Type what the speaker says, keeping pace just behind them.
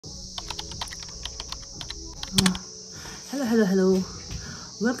Hello.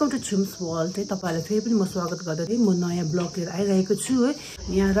 Welcome to Chums world. तपाईहरुलाई फेरि पनि म स्वागत गर्दै म नयाँ ब्लग लिएर आइरहेको छु है।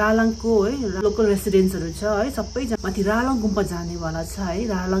 यहाँ रालाङको है लोकल रेसिडेन्ट्सहरु छ है। सबैजना माथि रालाङ गुम्पा जानेवाला छ है।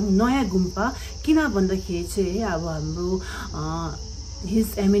 रालाङ नयाँ गुम्पा किन भन्दाखेरि चाहिँ अब हाम्रो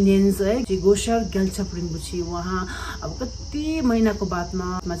His Eminence है गोशर ग्याल्छाब रिम्पोछे वहाँ अब कति महिनाको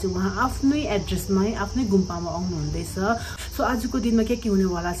बादमा चाहिँ वहाँ आफ्नै एड्रेसमा है आफ्नै गुम्पामा आउनु हुँदैछ। सो आजको दिनमा के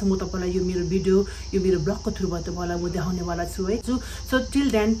हुनेवाला छ म तपाईलाई यो मेरो भिडियो यो मेरो ब्लगको थ्रुबाट तपाईलाई म देखाउनेवाला छु है। So till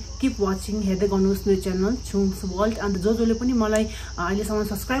then keep watching हेर्दै गर्नुहोस् मेरो च्यानल चुम्स वर्ल्ड। अनि जसले पनि मलाई अहिलेसम्म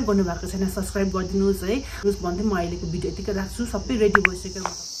सब्स्क्राइब गर्नु भएको छैन सब्स्क्राइब गरिदिनुहोस् है। भन्दै म अहिलेको भिडियो यतिकै राख्छु। सबै रेडी भइसक्यो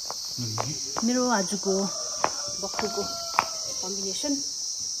मेरो आजको बक्खुको combination.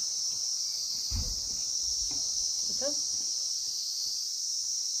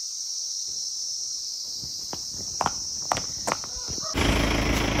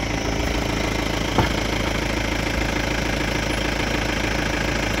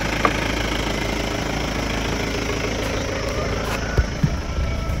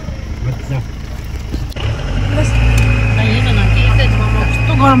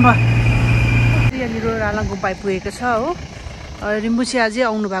 रालाङ गुम्पा आइपुगेको छ हो। रिम्पोछे अझै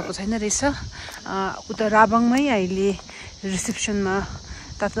आउनु भएको छैन रहेछ। उता राबाङमै अहिले रिसेप्सनमा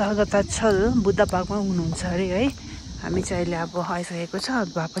तथागत छल बुद्ध पार्कमा हुनुहुन्छ अरे है। हामी चाहिँ अहिले अब आइसकेको छ।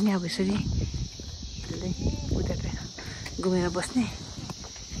 भए पनि अब यसरी उता घुमेर बस्ने।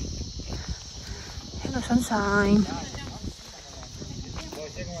 Hello sunshine.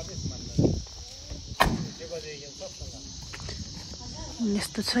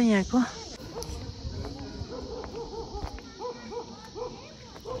 यस्तो छ यहाँको।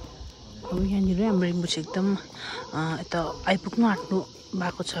 अब यहाँनिर हाम्रो रिम्पोछे एकदम यता आइपुग्नु आँट्नु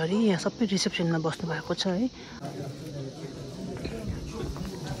भएको छ अरे। यहाँ सबै रिसेप्सनमा बस्नु भएको छ है।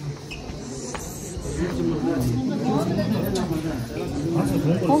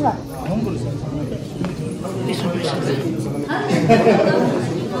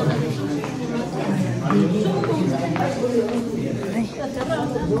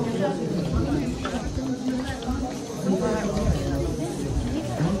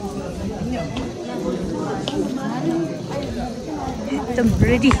 एकदम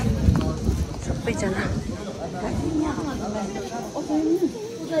रेडी सबैजना।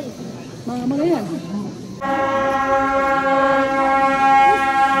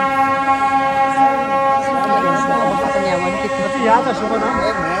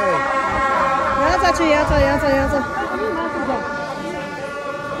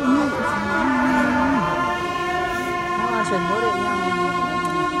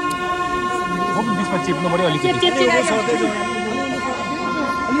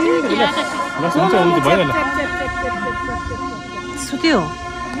 सुत्यो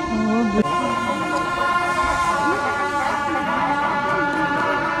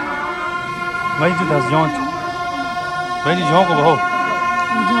भाइ जुदा जान्छ भाइ जाउँको भयो।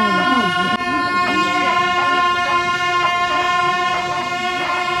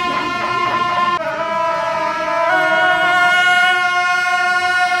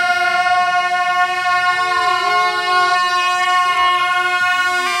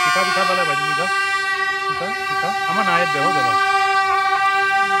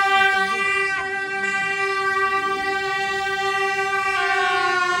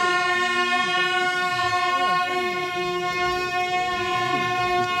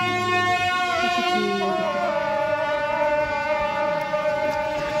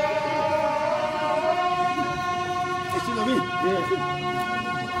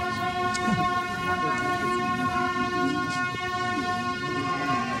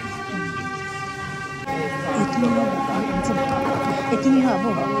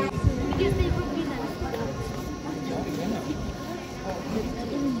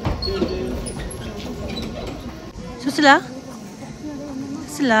 सुसला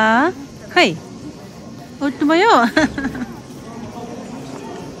खै उठ्नुभयो।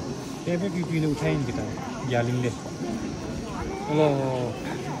 पिपीले उठायो नि त ग्यालिङले। हेलो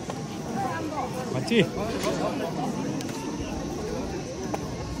मान्छे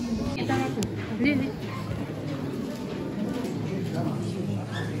괜찮아.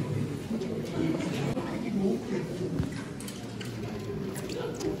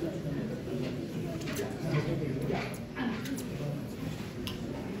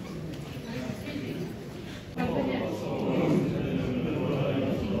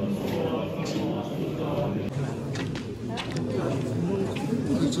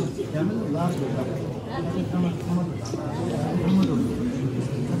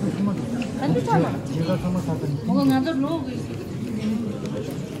 뭔가 나도 로그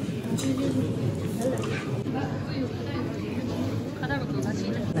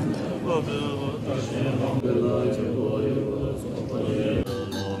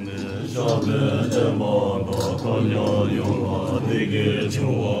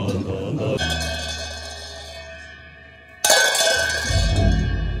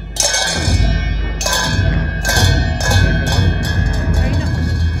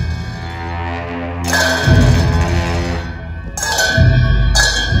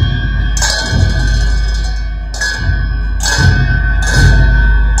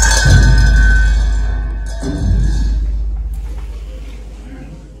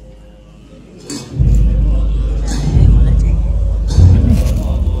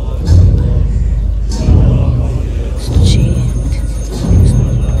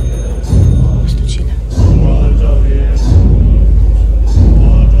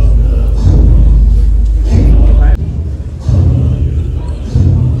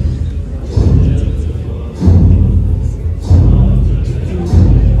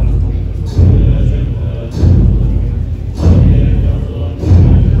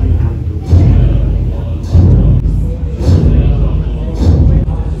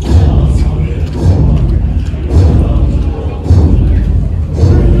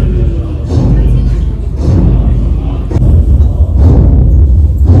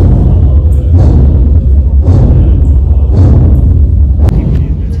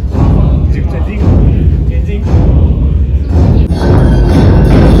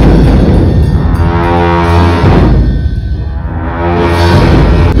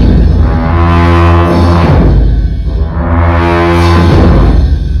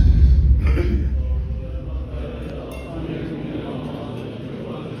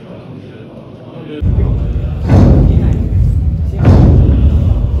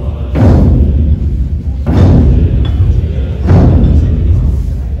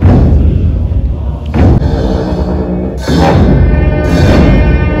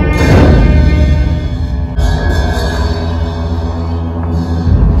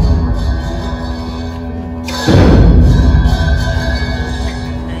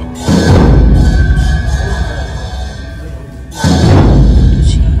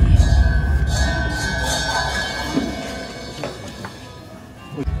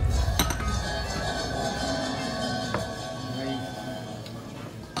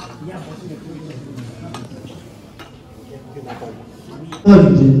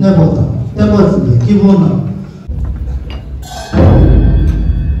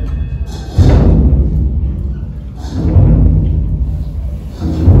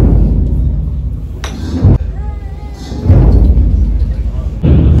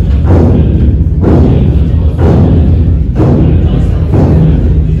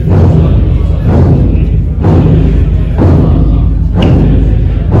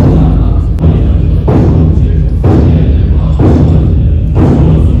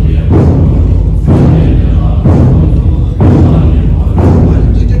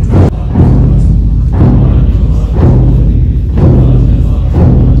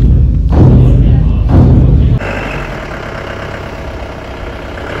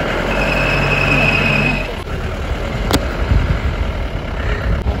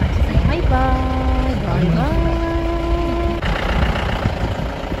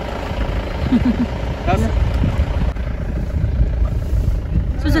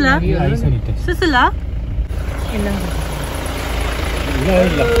수슬라? 수슬라? 일라.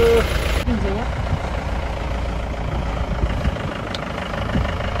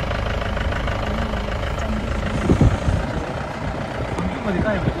 어디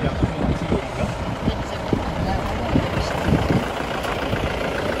가야 돼?